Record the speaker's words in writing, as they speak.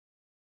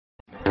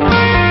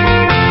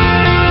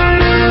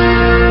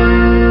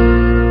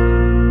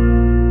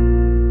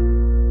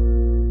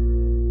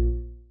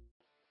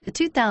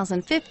The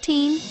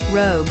 2015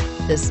 Rogue.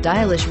 The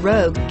stylish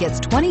Rogue gets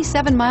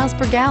 27 miles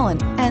per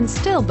gallon and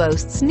still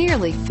boasts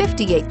nearly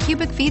 58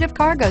 cubic feet of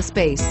cargo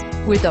space.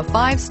 With a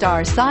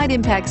 5-star side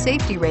impact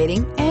safety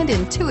rating and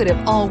intuitive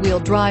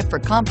all-wheel drive for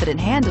confident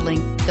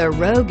handling, the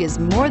Rogue is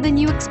more than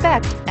you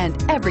expect and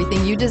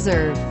everything you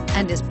deserve,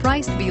 and is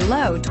priced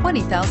below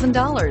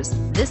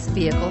 $20,000. This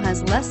vehicle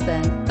has less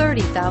than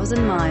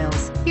 30,000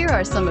 miles. Here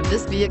are some of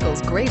this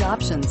vehicle's great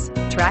options: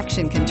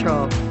 traction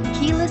control,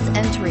 keyless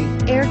entry,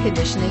 air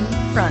conditioning,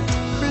 front,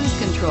 cruise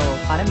control,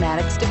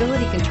 automatic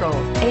stability control,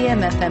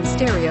 AM/FM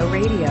stereo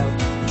radio,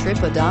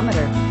 trip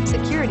odometer,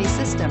 security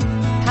system,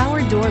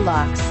 power door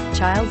locks,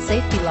 child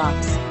safety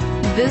locks.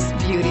 This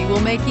beauty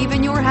will make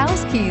even your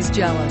house keys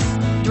jealous.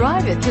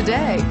 Drive it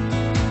today.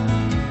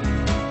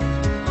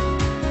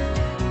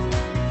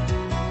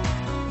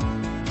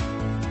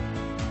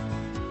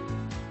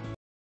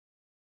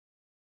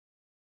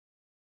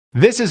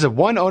 This is a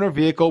one-owner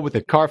vehicle with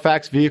a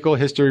CARFAX Vehicle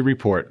History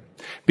Report.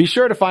 Be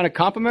sure to find a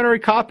complimentary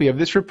copy of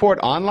this report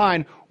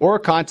online or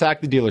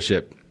contact the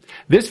dealership.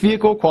 This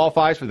vehicle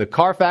qualifies for the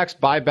CARFAX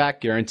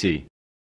Buyback Guarantee.